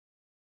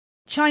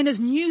China's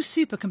new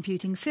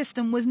supercomputing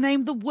system was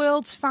named the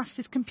world's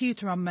fastest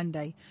computer on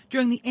Monday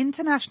during the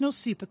International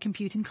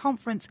Supercomputing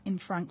Conference in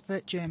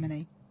Frankfurt,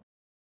 Germany.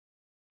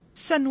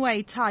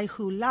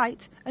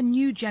 Sunway-TaihuLight, a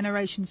new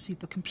generation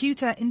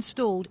supercomputer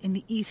installed in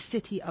the east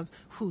city of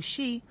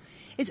Wuxi,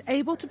 is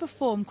able to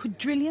perform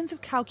quadrillions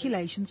of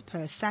calculations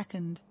per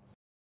second.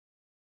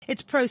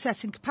 Its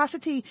processing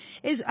capacity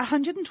is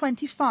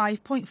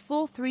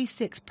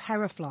 125.436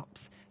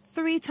 teraflops,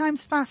 3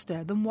 times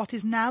faster than what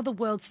is now the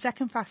world's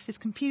second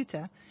fastest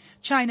computer,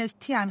 China's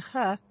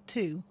Tianhe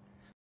 2.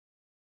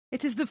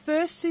 It is the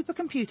first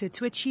supercomputer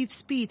to achieve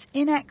speeds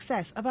in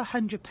excess of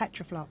 100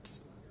 petaflops.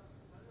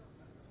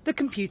 The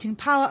computing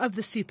power of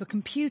the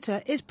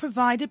supercomputer is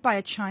provided by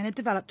a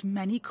China-developed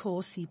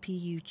many-core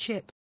CPU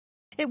chip.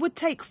 It would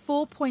take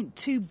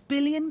 4.2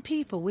 billion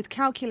people with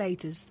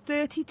calculators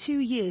 32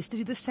 years to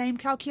do the same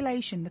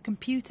calculation the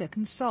computer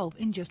can solve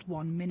in just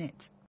 1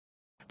 minute.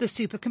 The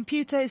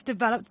supercomputer is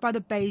developed by the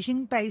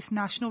Beijing-based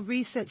National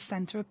Research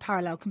Center of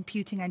Parallel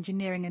Computing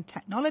Engineering and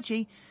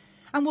Technology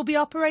and will be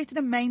operated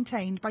and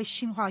maintained by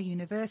Tsinghua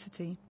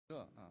University.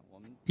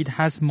 It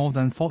has more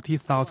than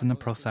 40,000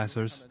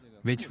 processors,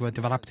 which were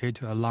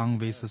developed along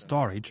with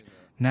storage,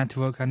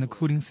 network and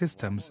cooling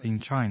systems in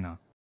China.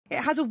 It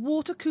has a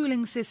water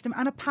cooling system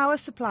and a power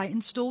supply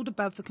installed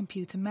above the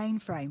computer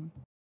mainframe.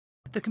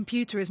 The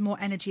computer is more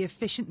energy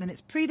efficient than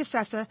its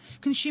predecessor,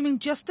 consuming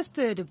just a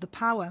third of the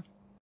power.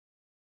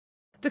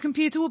 The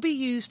computer will be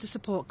used to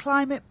support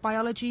climate,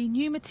 biology,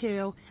 new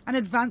material and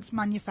advanced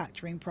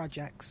manufacturing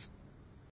projects.